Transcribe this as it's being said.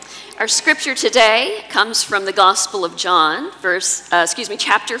Our scripture today comes from the Gospel of John,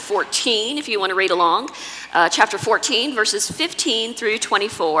 chapter 14, if you want to read along. Chapter 14, verses 15 through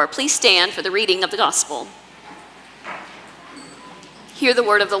 24. Please stand for the reading of the Gospel. Hear the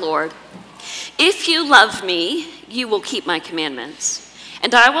word of the Lord. If you love me, you will keep my commandments.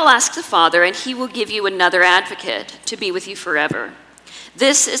 And I will ask the Father, and he will give you another advocate to be with you forever.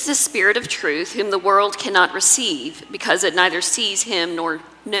 This is the Spirit of truth, whom the world cannot receive, because it neither sees him nor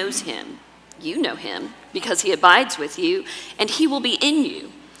knows him. You know him, because he abides with you, and he will be in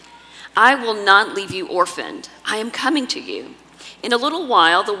you. I will not leave you orphaned. I am coming to you. In a little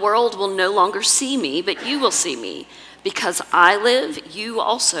while, the world will no longer see me, but you will see me. Because I live, you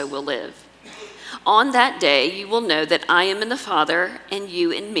also will live. On that day, you will know that I am in the Father, and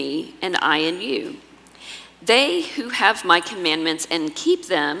you in me, and I in you. They who have my commandments and keep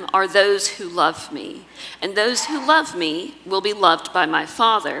them are those who love me. And those who love me will be loved by my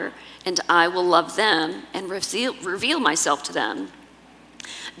Father, and I will love them and reveal myself to them.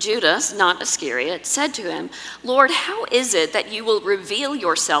 Judas, not Iscariot, said to him, Lord, how is it that you will reveal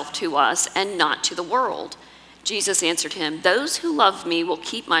yourself to us and not to the world? Jesus answered him, those who love me will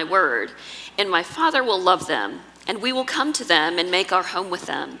keep my word, and my Father will love them, and we will come to them and make our home with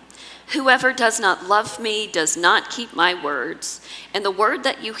them. Whoever does not love me does not keep my words, and the word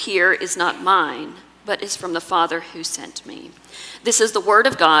that you hear is not mine, but is from the Father who sent me. This is the word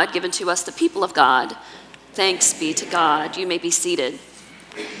of God given to us, the people of God. Thanks be to God. You may be seated.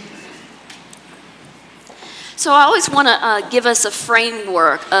 So I always want to give us a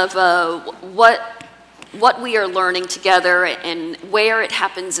framework of what we are learning together and where it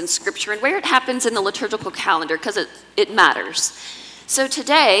happens in Scripture and where it happens in the liturgical calendar, because it matters. So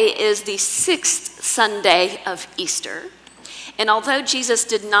today is the 6th Sunday of Easter. And although Jesus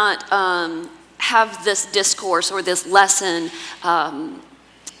did not have this discourse or this lesson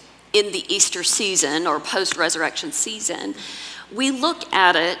in the Easter season or post-resurrection season, we look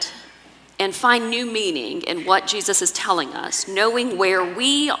at it and find new meaning in what Jesus is telling us, knowing where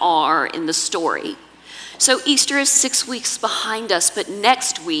we are in the story. So Easter is 6 weeks behind us, but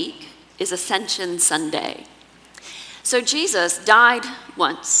next week is Ascension Sunday. So Jesus died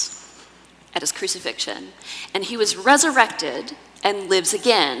once at his crucifixion, and he was resurrected and lives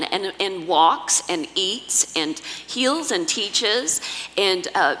again and walks and eats and heals and teaches and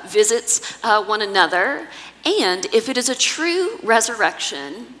visits one another. And if it is a true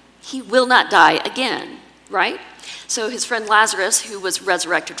resurrection, he will not die again, right? So his friend Lazarus, who was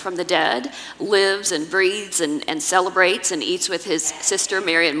resurrected from the dead, lives and breathes and celebrates and eats with his sister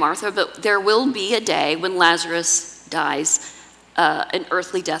Mary and Martha, but there will be a day when Lazarus dies an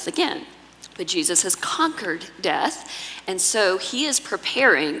earthly death again. But Jesus has conquered death, and so he is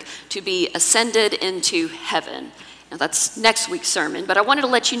preparing to be ascended into heaven. Now that's next week's sermon, but I wanted to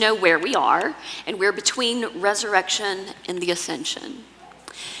let you know where we are, and we're between resurrection and the ascension.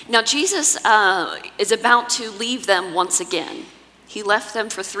 Now Jesus is about to leave them once again. He left them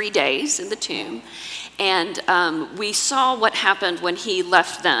for 3 days in the tomb, and we saw what happened when he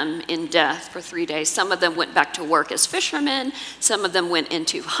left them in death for 3 days. Some of them went back to work as fishermen, some of them went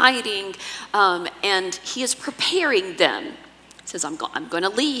into hiding, and he is preparing them. He says, I'm going to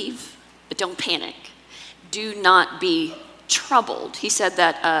leave, but don't panic. Do not be troubled. He said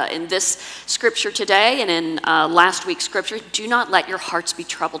that in this scripture today and in last week's scripture, do not let your hearts be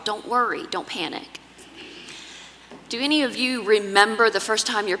troubled. Don't worry, don't panic. Do any of you remember the first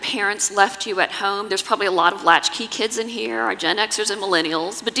time your parents left you at home? There's probably a lot of latchkey kids in here, our Gen Xers and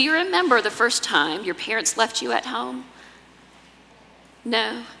millennials, but do you remember the first time your parents left you at home?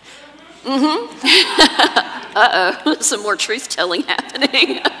 No? Uh-oh, some more truth-telling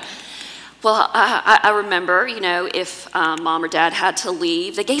happening. Well, I remember, if mom or dad had to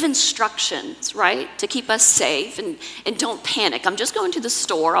leave, they gave instructions, right, to keep us safe and don't panic. I'm just going to the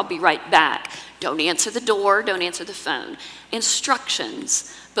store. I'll be right back. Don't answer the door. Don't answer the phone.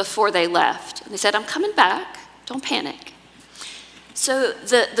 Instructions before they left. And they said, I'm coming back. Don't panic. So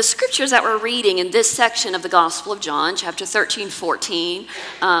the scriptures that we're reading in this section of the Gospel of John, chapter 13, 14,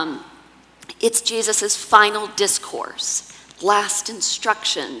 it's Jesus' final discourse. Last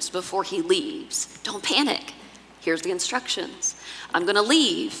instructions before he leaves. Don't panic. Here's the instructions. I'm going to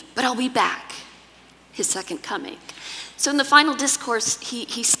leave, but I'll be back. His second coming. So in the final discourse,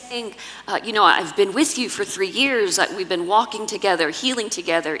 he's saying, I've been with you for 3 years. We've been walking together, healing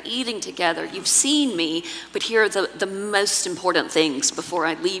together, eating together. You've seen me, but here are the most important things before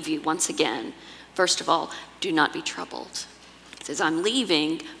I leave you once again. First of all, do not be troubled. He says, I'm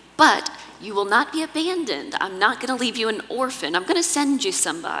leaving, but you will not be abandoned. I'm not going to leave you an orphan. I'm going to send you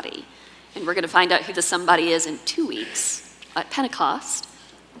somebody. And we're going to find out who the somebody is in 2 weeks at Pentecost.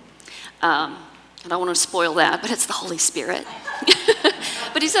 I don't want to spoil that, but it's the Holy Spirit.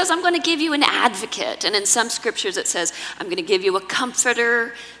 But he says, I'm going to give you an advocate. And in some scriptures it says, I'm going to give you a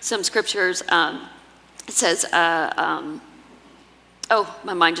comforter. Some scriptures, it says, oh,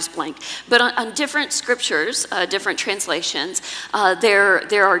 my mind just blanked. But on different scriptures, different translations,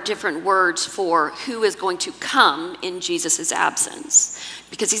 there are different words for who is going to come in Jesus' absence.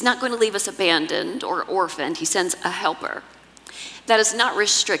 Because he's not going to leave us abandoned or orphaned. He sends a helper. That is not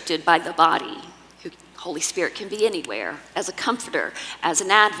restricted by the body. Holy Spirit can be anywhere, as a comforter, as an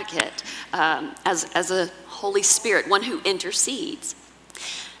advocate, as a Holy Spirit, one who intercedes.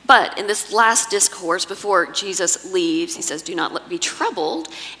 But in this last discourse, before Jesus leaves, he says, do not be troubled.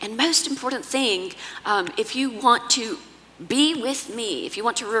 And most important thing, if you want to be with me, if you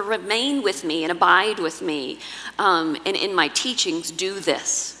want to remain with me and abide with me, and in my teachings, do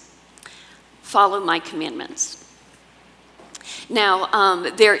this. Follow my commandments.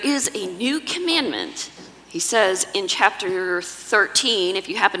 Now, there is a new commandment. He says in chapter 13, if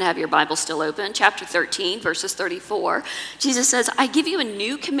you happen to have your Bible still open, chapter 13, verses 34, Jesus says, I give you a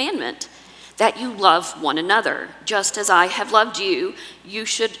new commandment, that you love one another. Just as I have loved you, you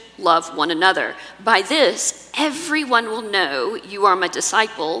should love one another. By this, everyone will know you are my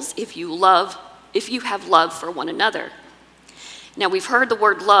disciples if you have love for one another. Now, we've heard the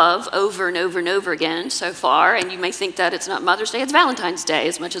word love over and over and over again so far, and you may think that it's not Mother's Day, it's Valentine's Day,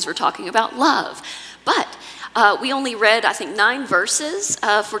 as much as we're talking about love. But we only read, I think, 9 verses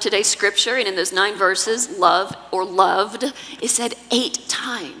for today's scripture, and in those 9 verses, love or loved is said 8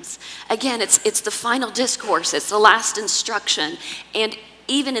 times. Again, it's the final discourse, it's the last instruction, and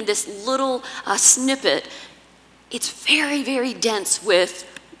even in this little snippet, it's very, very dense with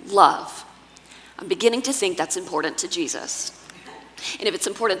love. I'm beginning to think that's important to Jesus. And if it's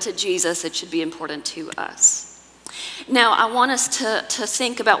important to Jesus, it should be important to us. Now, I want us to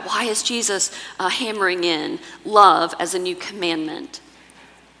think about, why is Jesus hammering in love as a new commandment?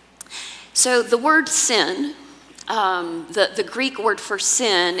 So the word sin, the Greek word for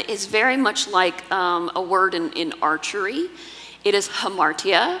sin, is very much like a word in archery. It is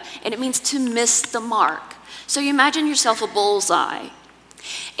hamartia, and it means to miss the mark. So you imagine yourself a bullseye.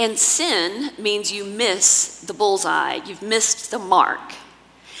 And sin means you miss the bullseye, you've missed the mark.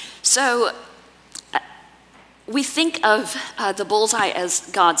 So we think of the bullseye as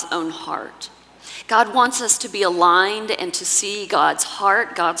God's own heart. God wants us to be aligned and to see God's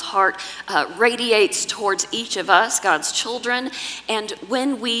heart. God's heart radiates towards each of us, God's children. And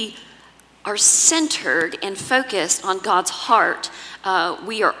when we are centered and focused on God's heart,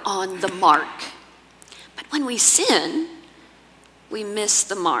 we are on the mark. But when we sin, we miss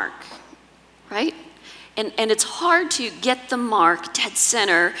the mark, right? And it's hard to get the mark dead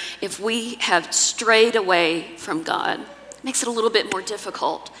center if we have strayed away from God. It makes it a little bit more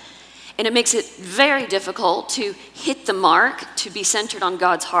difficult. And it makes it very difficult to hit the mark, to be centered on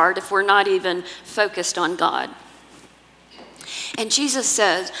God's heart, if we're not even focused on God. And Jesus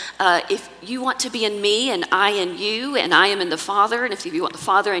says, if you want to be in me and I in you and I am in the Father, and if you want the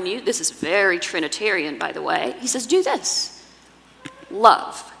Father in you, this is very Trinitarian, by the way. He says, do this.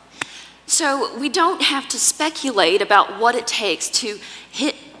 Love. So we don't have to speculate about what it takes to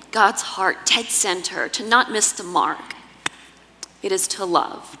hit God's heart dead center, to not miss the mark. It is to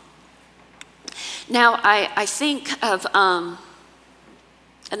love. Now, I think of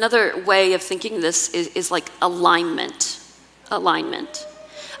another way of thinking this is like alignment. Alignment.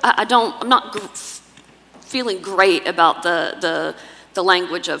 I'm not feeling great about the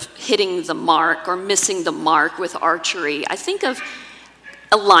language of hitting the mark or missing the mark with archery. I think of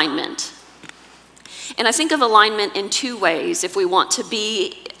alignment. And I think of alignment in 2 ways. If we want to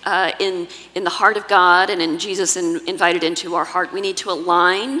be in the heart of God and in Jesus invited into our heart, we need to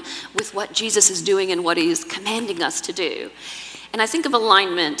align with what Jesus is doing and what he's commanding us to do. And I think of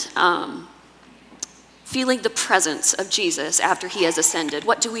alignment, feeling the presence of Jesus after he has ascended.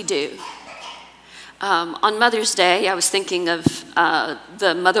 What do we do? On Mother's Day, I was thinking of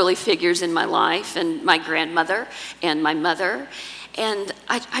the motherly figures in my life, and my grandmother and my mother. And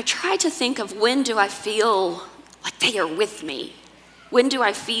I try to think of, when do I feel like they are with me? When do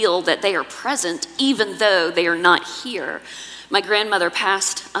I feel that they are present even though they are not here? My grandmother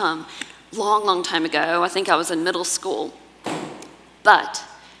passed long time ago. I think I was in middle school. But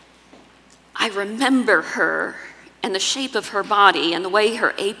I remember her and the shape of her body and the way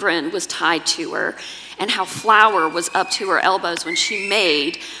her apron was tied to her and how flour was up to her elbows when she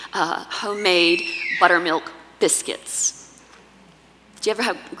made homemade buttermilk biscuits. Did you ever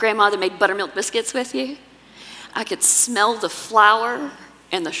have grandma that made buttermilk biscuits with you? I could smell the flour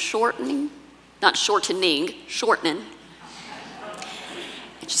and the shortening, not shortening, shortening.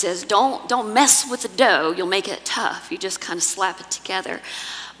 And she says, don't mess with the dough. You'll make it tough. You just kind of slap it together.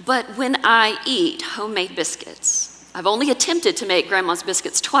 But when I eat homemade biscuits, I've only attempted to make grandma's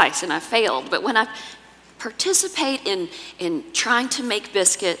biscuits twice and I failed. But when I participate in trying to make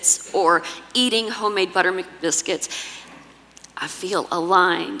biscuits or eating homemade buttermilk biscuits, I feel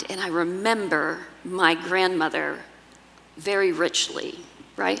aligned and I remember my grandmother very richly,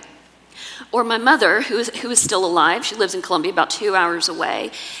 right? Or my mother, who is still alive. She lives in Colombia, about 2 hours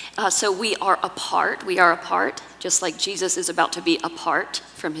away. So we are apart. We are apart, just like Jesus is about to be apart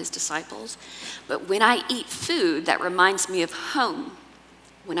from his disciples. But when I eat food that reminds me of home,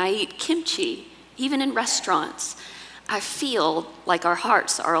 when I eat kimchi, even in restaurants, I feel like our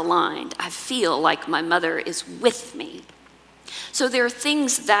hearts are aligned. I feel like my mother is with me. So there are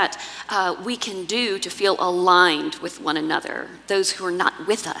things that we can do to feel aligned with one another, those who are not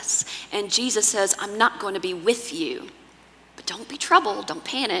with us. And Jesus says, I'm not going to be with you, but don't be troubled, don't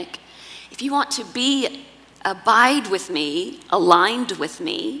panic. If you want to abide with me, aligned with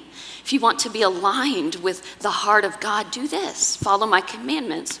me, if you want to be aligned with the heart of God, do this, follow my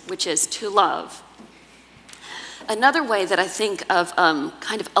commandments, which is to love. Another way that I think of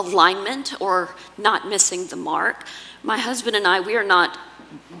kind of alignment or not missing the mark, my husband and I, we are not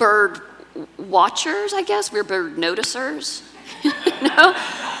bird watchers, I guess. We're bird noticers.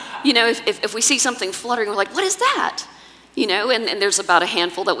 If we see something fluttering, we're like, what is that? And there's about a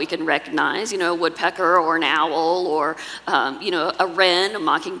handful that we can recognize, a woodpecker or an owl or, a wren, a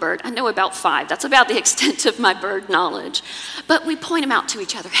mockingbird. I know about 5. That's about the extent of my bird knowledge. But we point them out to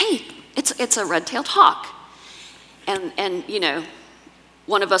each other. Hey, it's a red-tailed hawk. And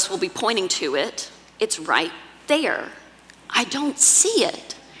one of us will be pointing to it. It's right there. I don't see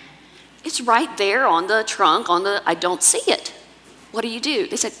it. It's right there on the trunk, I don't see it. What do?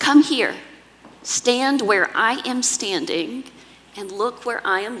 They said, come here. Stand where I am standing and look where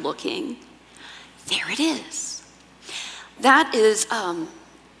I am looking. There it is. That is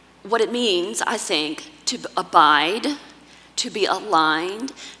what it means, I think, to abide, to be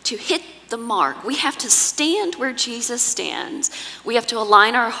aligned, to hit the mark. We have to stand where Jesus stands. We have to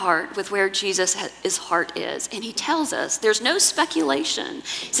align our heart with where Jesus' heart is. And he tells us there's no speculation.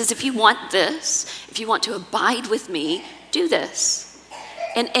 He says, if you want this, if you want to abide with me, do this.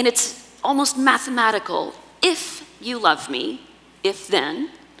 And it's almost mathematical. If you love me, if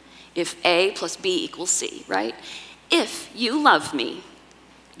A plus B equals C, right? If you love me,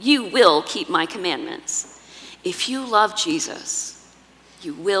 you will keep my commandments. If you love Jesus,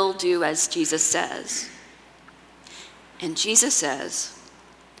 you will do as Jesus says. And Jesus says,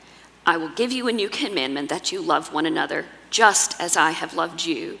 I will give you a new commandment that you love one another just as I have loved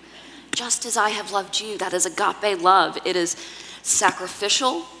you. Just as I have loved you. That is agape love. It is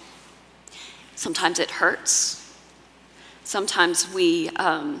sacrificial. Sometimes it hurts. Sometimes we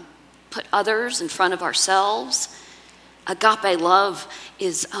put others in front of ourselves. Agape love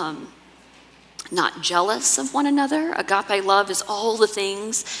is not jealous of one another. Agape love is all the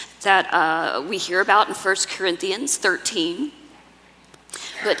things that we hear about in 1 Corinthians 13.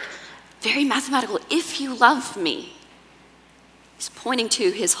 But very mathematical. If you love me, he's pointing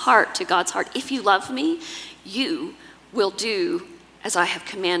to his heart, to God's heart. If you love me, you will do as I have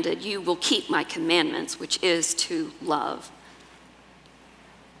commanded. You will keep my commandments, which is to love.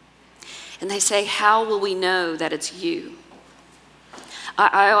 And they say, how will we know that it's you?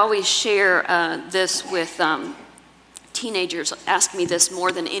 I always share this with teenagers. Ask me this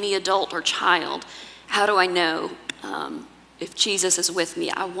more than any adult or child. How do I know if Jesus is with me?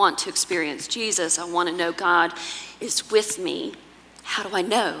 I want to experience Jesus. I want to know God is with me. How do I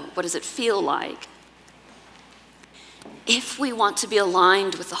know? What does it feel like? If we want to be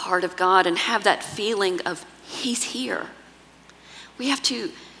aligned with the heart of God and have that feeling of he's here, we have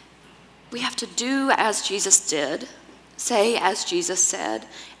to do as Jesus did, say as Jesus said,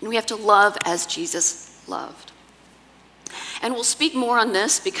 and we have to love as Jesus loved. And we'll speak more on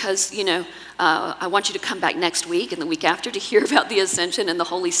this because, I want you to come back next week and the week after to hear about the ascension and the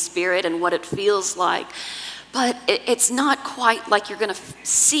Holy Spirit and what it feels like. But it's not quite like you're going to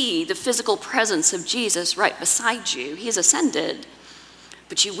see the physical presence of Jesus right beside you. He has ascended,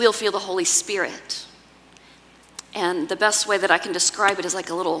 but you will feel the Holy Spirit. And the best way that I can describe it is like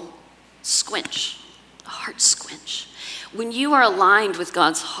a little squinch, a heart squinch. When you are aligned with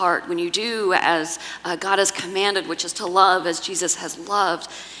God's heart, when you do as God has commanded, which is to love as Jesus has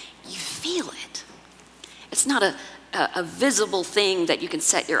loved, you feel it. It's not a visible thing that you can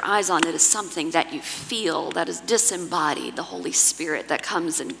set your eyes on. It is something that you feel, that is disembodied, the Holy Spirit that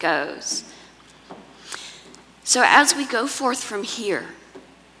comes and goes. So as we go forth from here,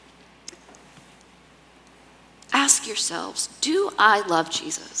 Ask yourselves, do I love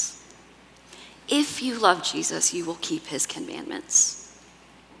Jesus? If you love Jesus, you will keep his commandments.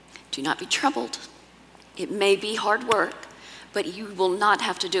 Do not be troubled. It may be hard work, but you will not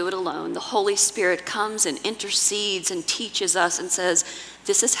have to do it alone. The Holy Spirit comes and intercedes and teaches us and says,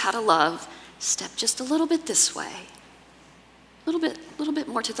 this is how to love. Step just a little bit this way, a little bit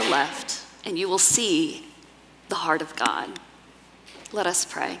more to the left, and you will see the heart of God. Let us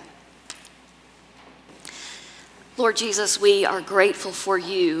pray. Lord Jesus, we are grateful for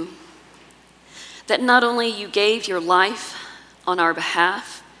you, that not only you gave your life on our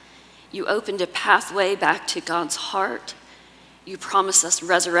behalf, you opened a pathway back to God's heart. You promise us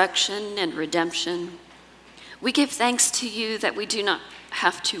resurrection and redemption. We give thanks to you that we do not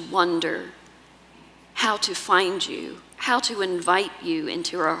have to wonder how to find you, how to invite you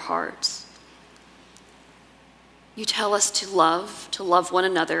into our hearts. You tell us to love one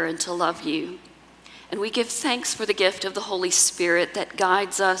another, and to love you. And we give thanks for the gift of the Holy Spirit that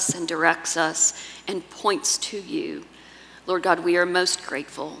guides us and directs us and points to you. Lord God, we are most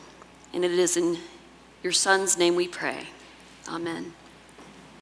grateful. And it is in your Son's name we pray. Amen.